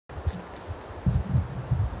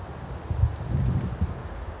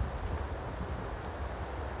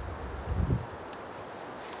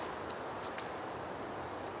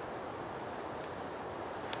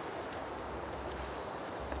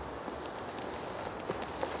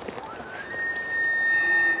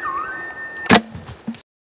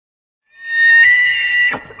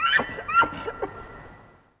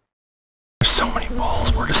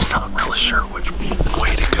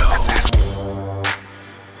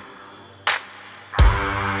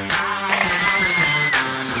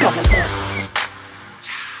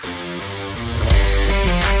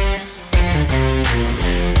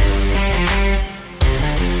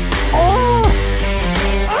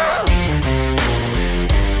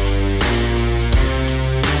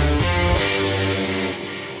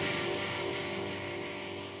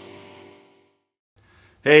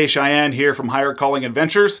Hey, Cheyenne here from Higher Calling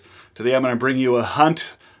Adventures. Today I'm going to bring you a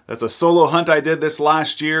hunt. That's a solo hunt I did this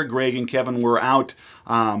last year. Greg and Kevin were out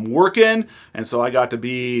working, and so I got to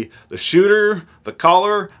be the shooter, the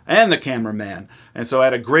caller, and the cameraman. And so I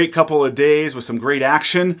had a great couple of days with some great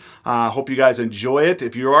action. Hope you guys enjoy it.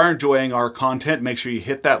 If you are enjoying our content, make sure you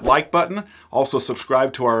hit that like button. Also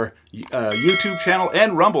subscribe to our YouTube channel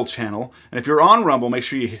and Rumble channel. And if you're on Rumble, make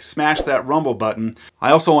sure you smash that Rumble button.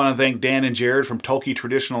 I also want to thank Dan and Jared from Tulkey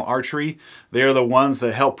Traditional Archery. They're the ones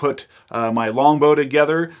that help put my longbow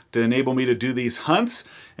together to enable me to do these hunts.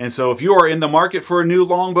 And so if you are in the market for a new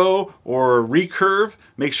longbow or recurve,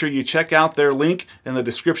 make sure you check out their link in the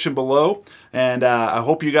description below. And I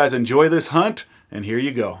hope you guys enjoy this hunt, and here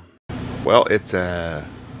you go. Well, it's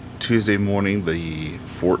Tuesday morning, the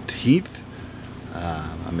 14th.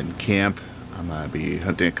 I'm in camp. I'm going to be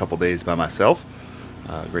hunting a couple days by myself.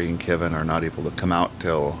 Greg and Kevin are not able to come out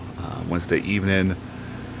till Wednesday evening.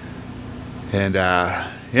 And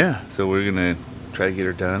yeah, so we're going to try to get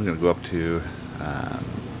her done. I'm going to go up to a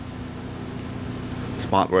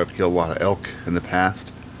spot where I've killed a lot of elk in the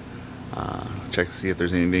past. Check to see if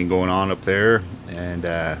there's anything going on up there. And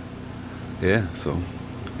yeah, so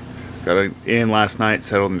got in last night,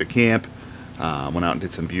 settled into camp. Went out and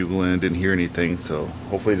did some bugling, didn't hear anything, so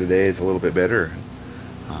hopefully today is a little bit better.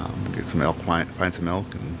 Get some elk, find some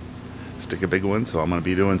elk and stick a big one. So I'm going to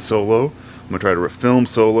be doing solo. I'm going to try to film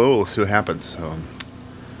solo. We'll see what happens. So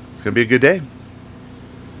it's going to be a good day.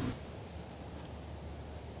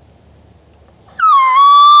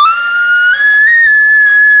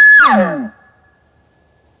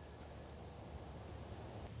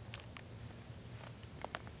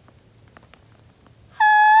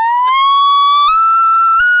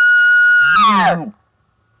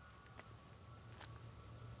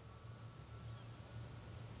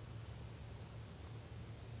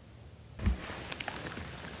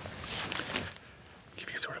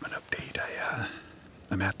 Give you sort of an update.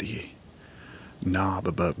 I'm at the knob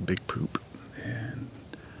above Big Poop, and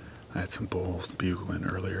I had some bulls bugling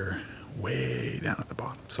earlier, way down at the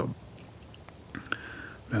bottom. So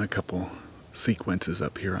then a couple sequences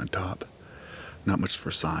up here on top. Not much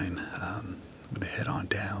for sign. I'm gonna head on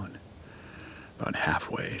down about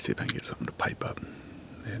halfway, see if I can get something to pipe up.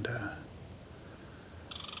 And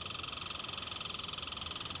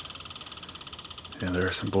yeah, there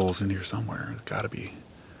are some bulls in here somewhere. There's gotta be.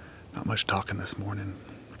 Not much talking this morning,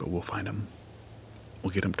 but we'll find them.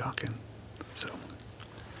 We'll get them talking. So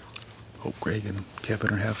hope Greg and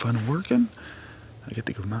Kevin are having fun working. I get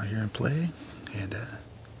to come out here and play, and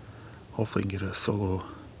hopefully get a solo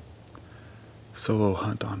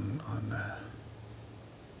hunt on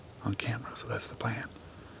camera. So that's the plan.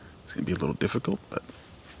 It's gonna be a little difficult, but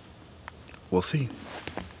we'll see.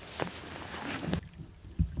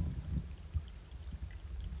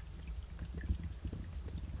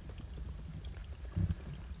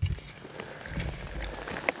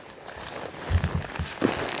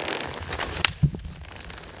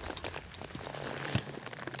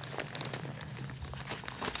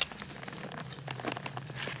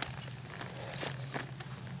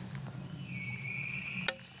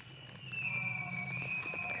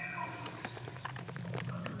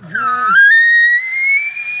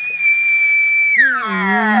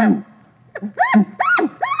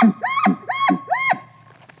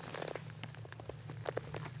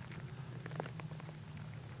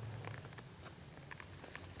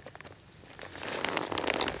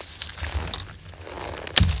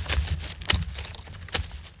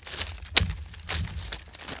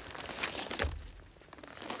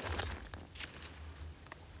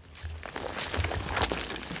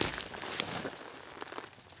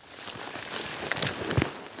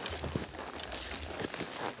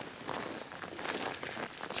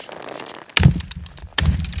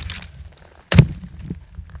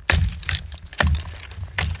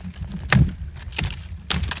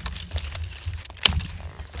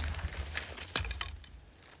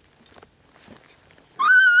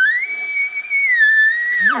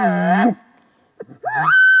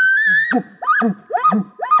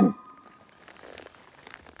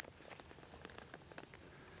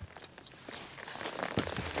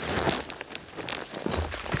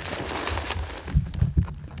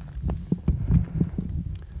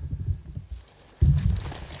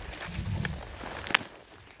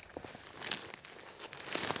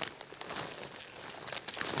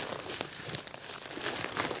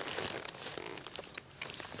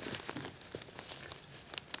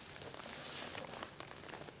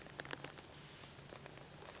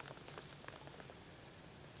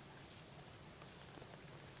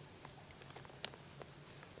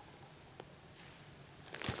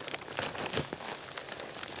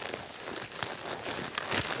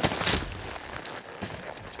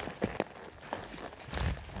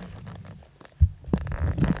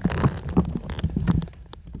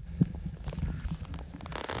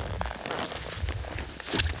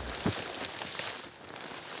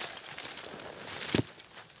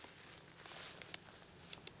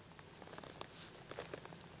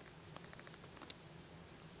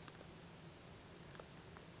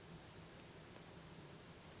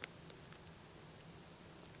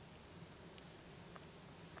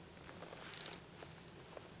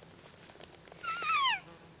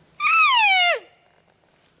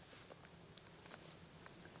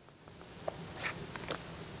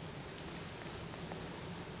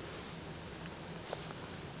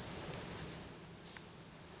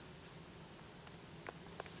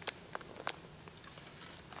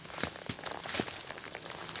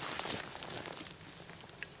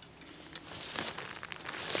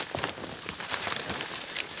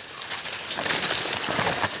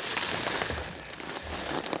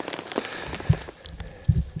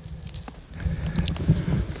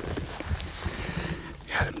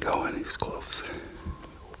 Got him going. He was close.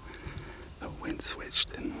 The wind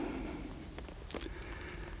switched and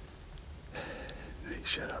he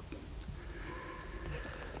shut up.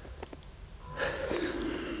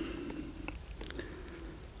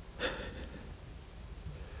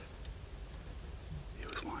 He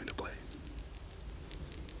was wanting to play.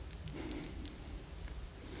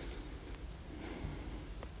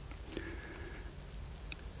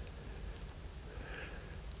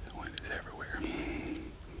 The wind is everywhere.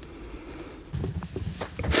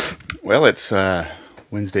 Well, it's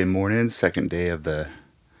Wednesday morning, second day of the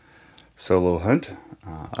solo hunt.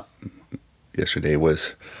 Yesterday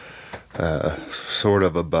was sort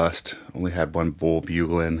of a bust. Only had one bull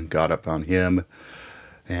bugling, got up on him,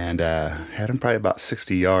 and had him probably about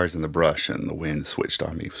 60 yards in the brush, and the wind switched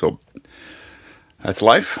on me. So that's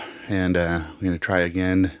life, and I'm going to try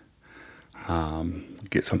again,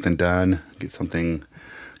 get something done, get something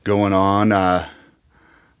going on a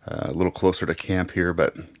little closer to camp here,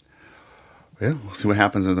 but yeah, we'll see what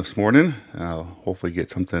happens in this morning. Hopefully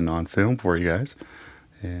get something on film for you guys,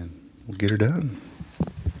 and we'll get her done.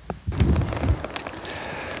 I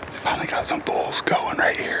finally got some bulls going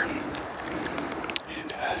right here.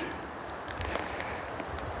 And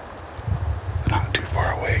not too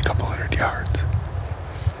far away, a couple 100 yards.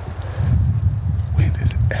 Wind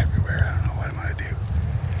is everywhere. I don't know what I'm going to do.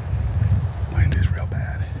 Wind is real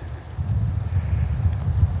bad.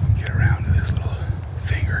 Get around to this little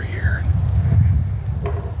finger here.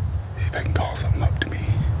 See if I can call something up to me.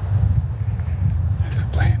 That's the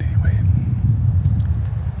plan anyway.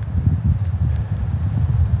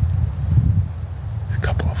 There's a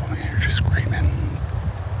couple of them here just screaming.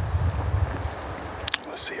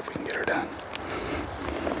 Let's see if we can get her done.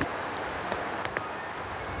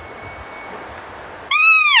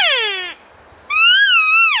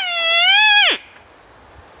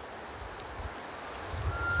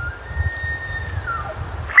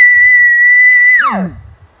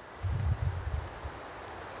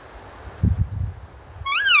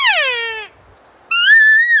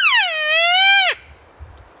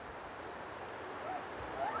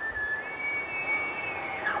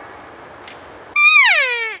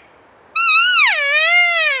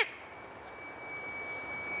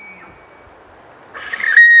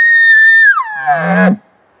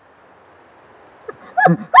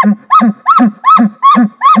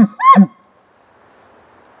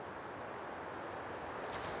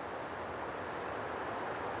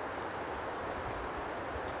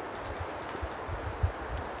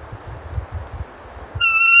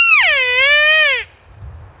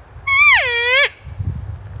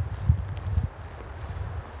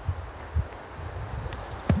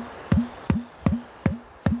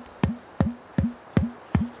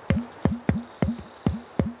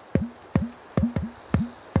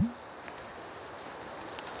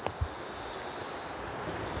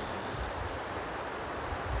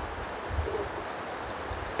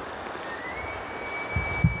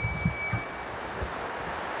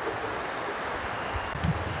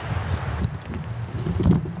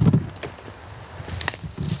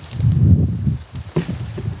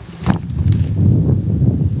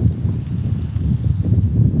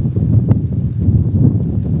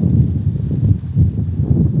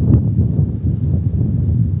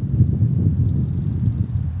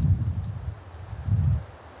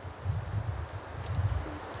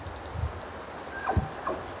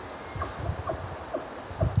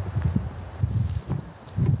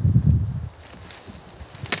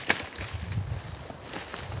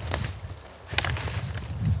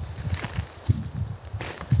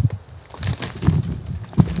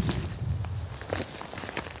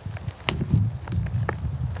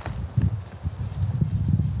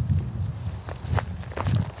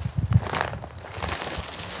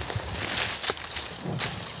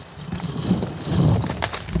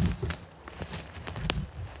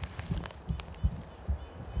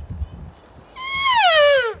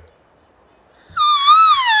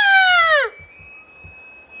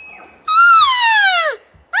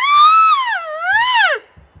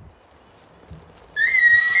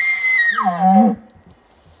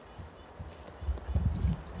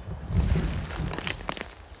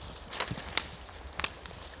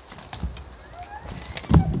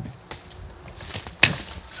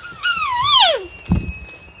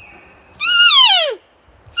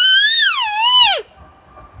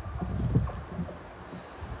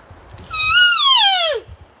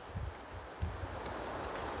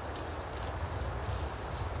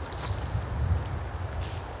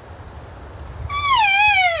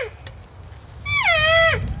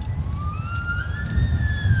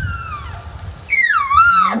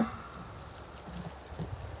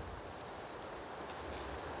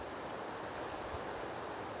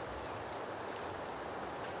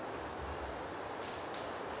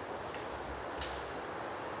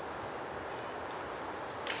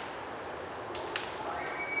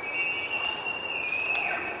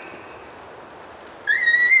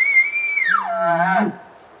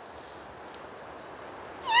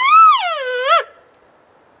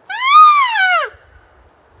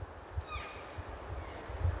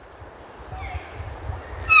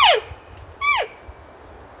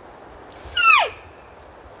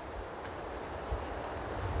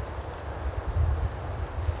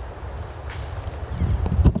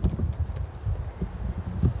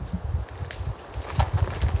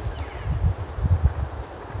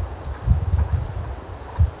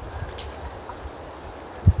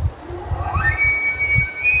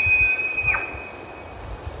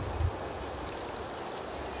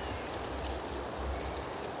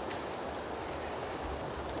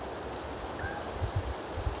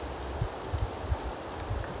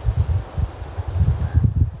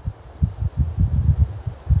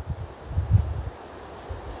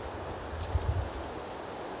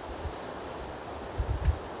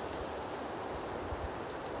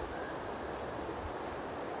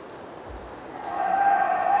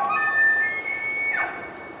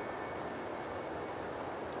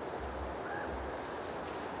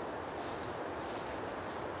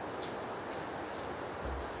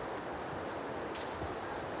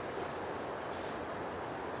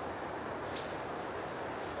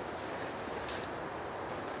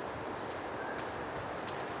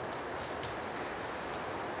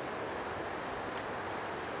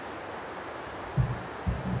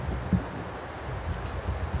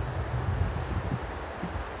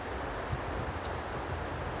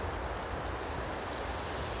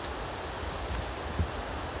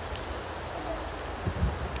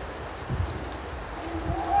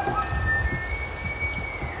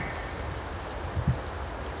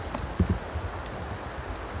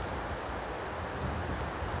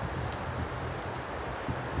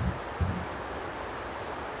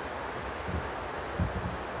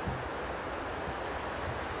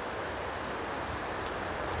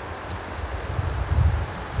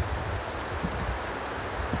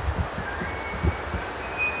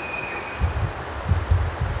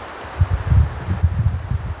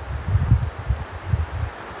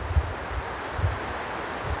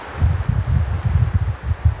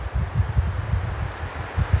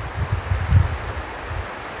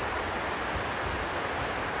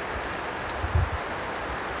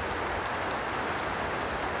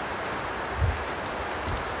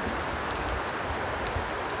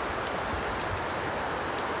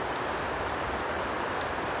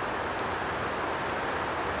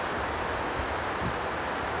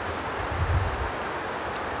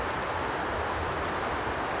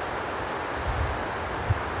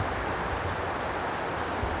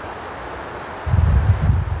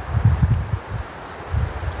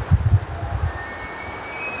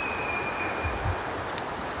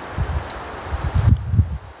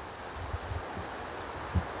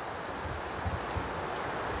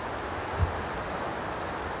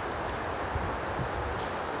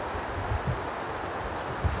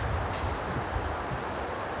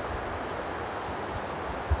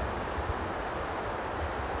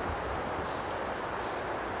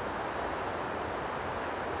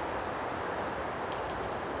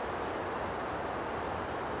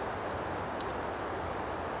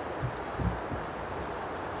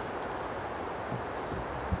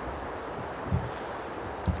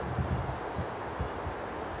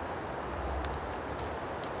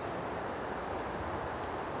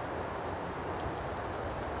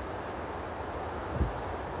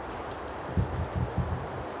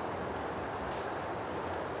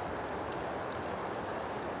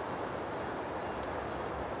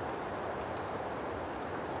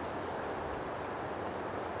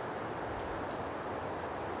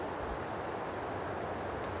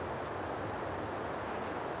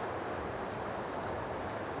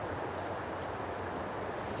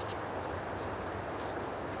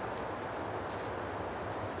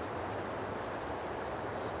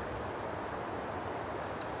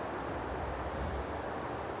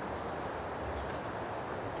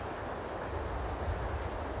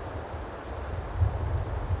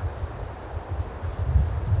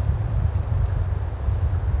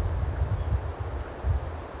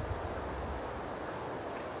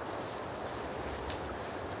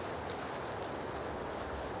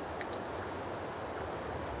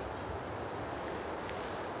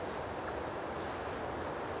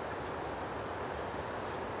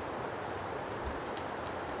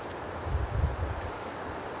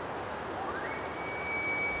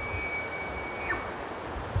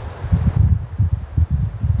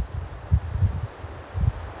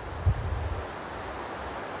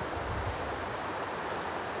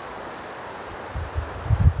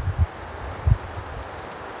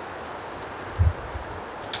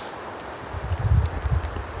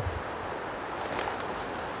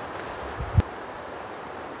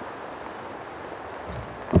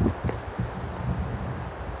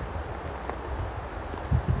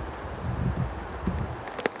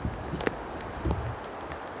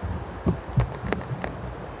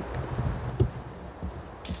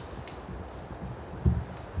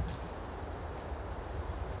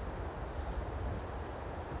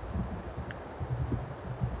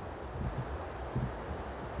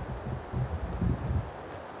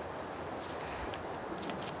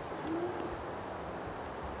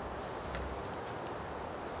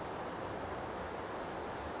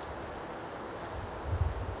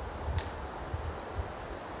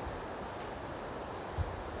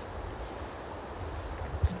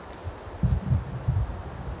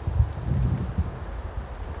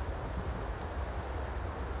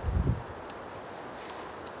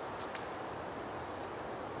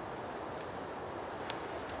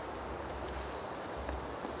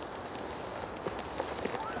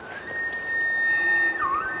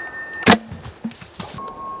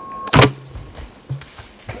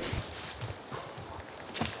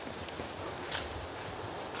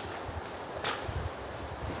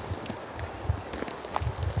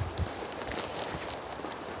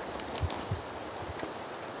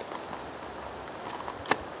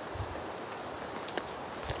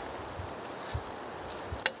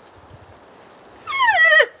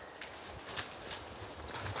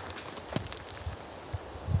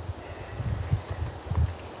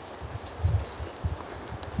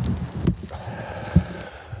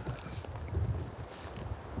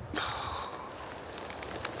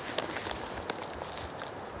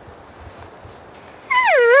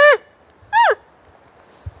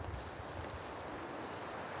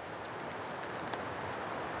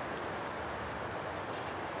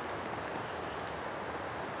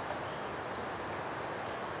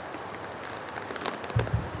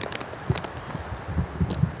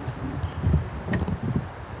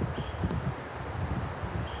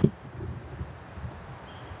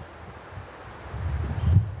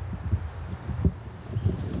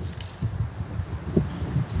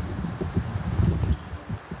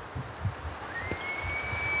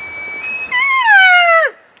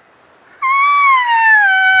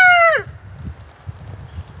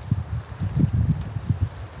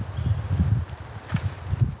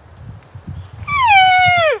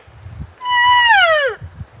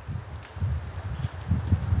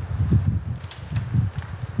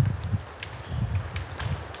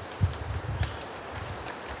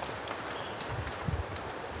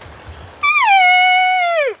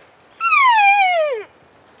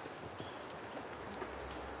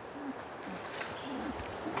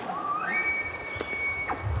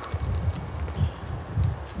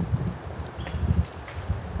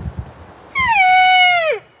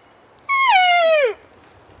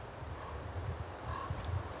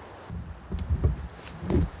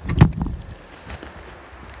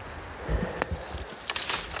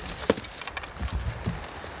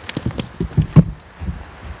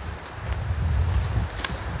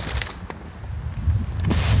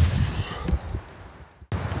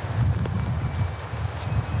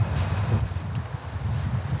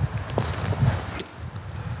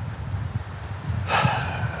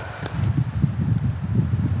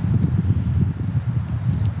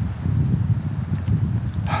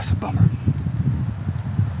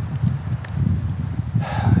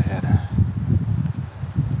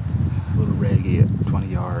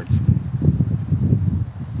 yards.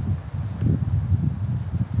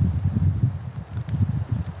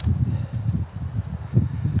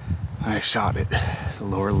 I shot it. The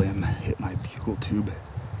lower limb hit my bugle tube.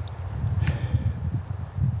 It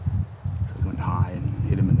went high and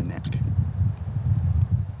hit him in the neck.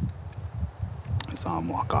 I saw him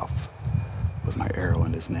walk off with my arrow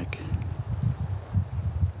in his neck.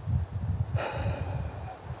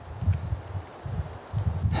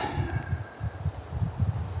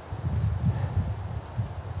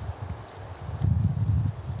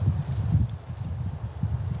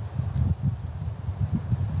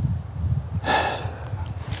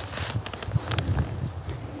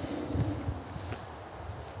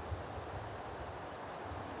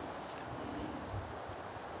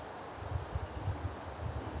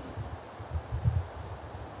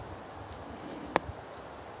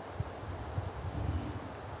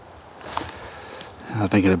 Now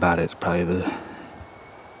thinking about it, it's probably the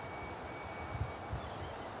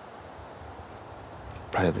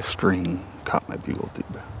string caught my bugle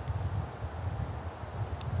tube.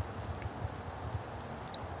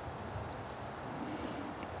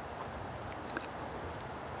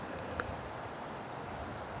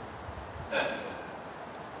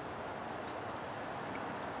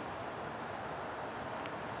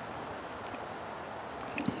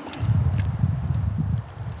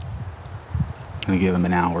 I'm gonna give him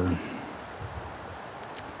an hour.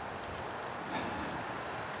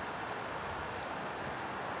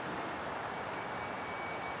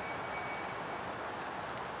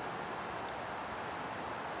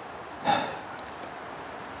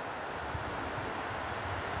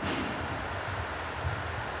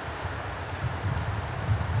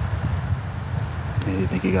 You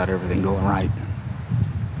think you got everything going right.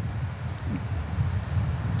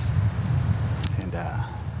 And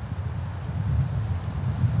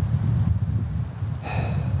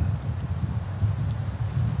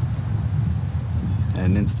in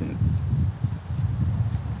an instant,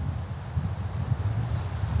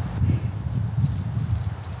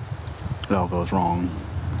 it all goes wrong.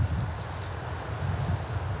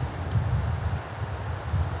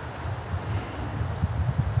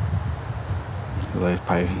 It's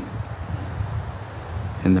probably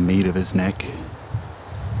in the meat of his neck.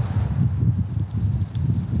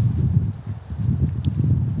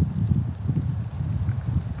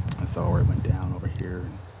 I saw where he went down over here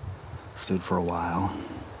and stood for a while,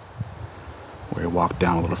 where he walked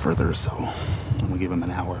down a little further, so I'm gonna give him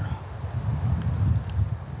an hour,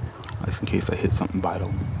 just in case I hit something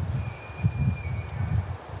vital.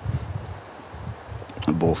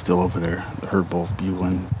 The bull's still over there. The herd bull's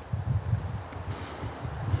bugling.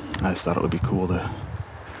 I just thought it would be cool to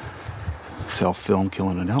self-film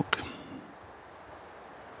killing an elk.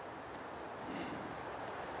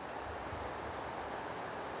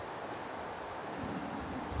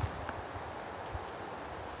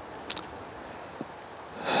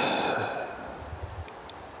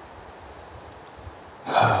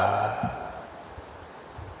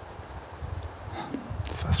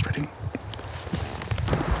 It's frustrating.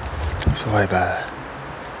 So I've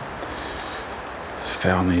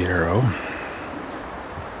found the arrow.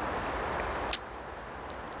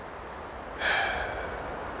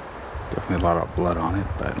 Definitely a lot of blood on it,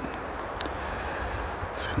 but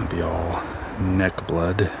it's gonna be all neck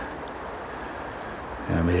blood.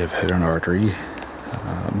 And I may have hit an artery.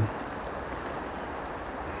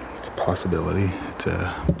 It's a possibility. It's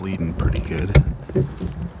bleeding pretty good.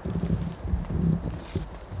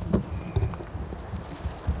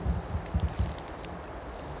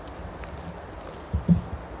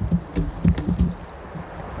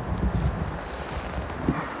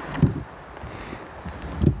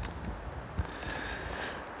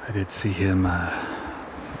 I did see him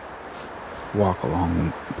walk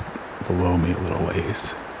along below me a little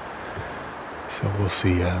ways, so we'll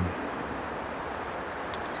see. We'll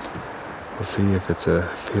see if it's a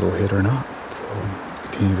fatal hit or not. So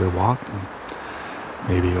continue to walk, and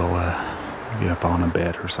maybe he'll get up on a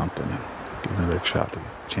bed or something and give another shot,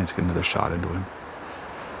 chance to get another shot into him.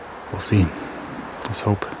 We'll see. Let's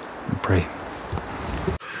hope and pray.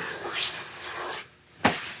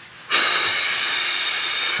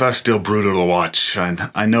 That's still brutal to watch.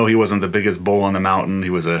 I know he wasn't the biggest bull on the mountain. He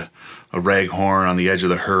was a raghorn on the edge of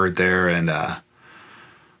the herd there, and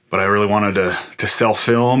but I really wanted to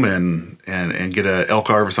self-film and get a elk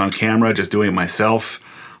harvest on camera, just doing it myself.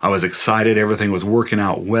 I was excited. Everything was working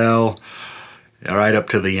out well right up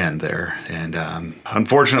to the end there. And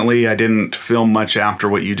unfortunately, I didn't film much after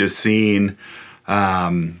what you just seen.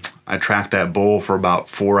 I tracked that bull for about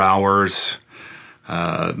 4 hours.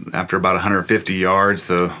 After about 150 yards,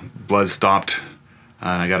 the blood stopped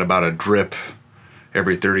and I got about a drip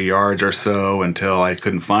every 30 yards or so until I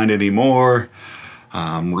couldn't find any more.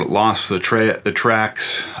 Lost the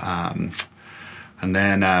tracks, and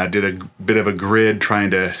then did a bit of a grid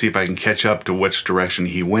trying to see if I can catch up to which direction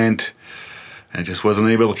he went. And just wasn't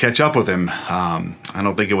able to catch up with him. I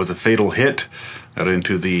don't think it was a fatal hit. Got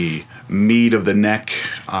into the meat of the neck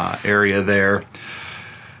area there.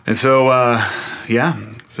 And so, yeah,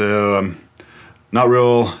 so I'm not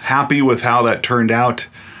real happy with how that turned out.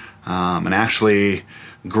 And actually,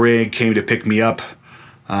 Greg came to pick me up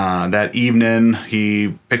that evening.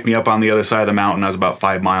 He picked me up on the other side of the mountain. I was about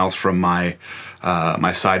 5 miles from my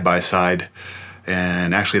my side-by-side.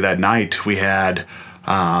 And actually that night we had,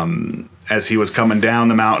 as he was coming down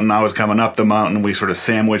the mountain, I was coming up the mountain, we sort of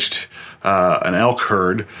sandwiched an elk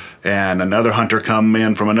herd, and another hunter come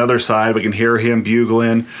in from another side. We can hear him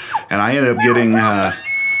bugling, and I ended up getting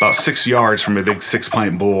about 6 yards from a big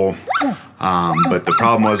 6-pint bull. But the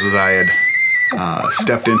problem was I had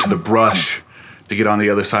stepped into the brush to get on the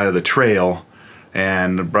other side of the trail,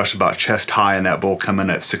 and the brush about chest high, and that bull come in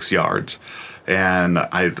at 6 yards. And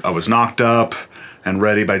I was knocked up and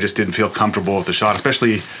ready, but I just didn't feel comfortable with the shot,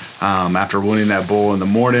 especially after wounding that bull in the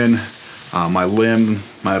morning.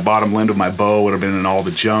 My bottom limb of my bow would have been in all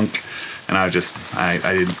the junk, and I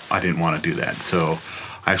didn't want to do that. So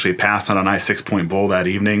I actually passed on a nice 6-point bull that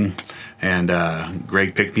evening, and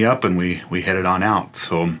Greg picked me up, and we headed on out.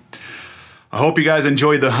 So I hope you guys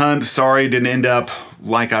enjoyed the hunt. Sorry it didn't end up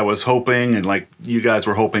like I was hoping, and like you guys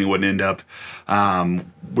were hoping it wouldn't end up.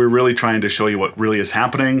 We're really trying to show you what really is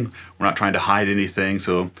happening. We're not trying to hide anything.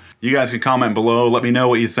 So you guys can comment below. Let me know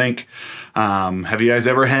what you think. Have you guys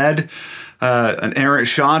ever had an errant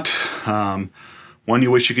shot? One you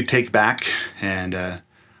wish you could take back? And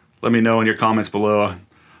let me know in your comments below.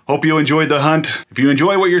 Hope you enjoyed the hunt. If you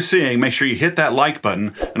enjoy what you're seeing, make sure you hit that like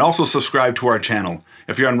button and also subscribe to our channel.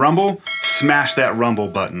 If you're on Rumble, smash that Rumble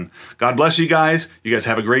button. God bless you guys. You guys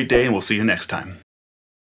have a great day, and we'll see you next time.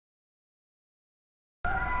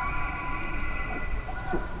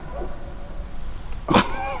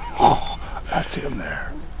 That's him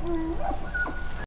there.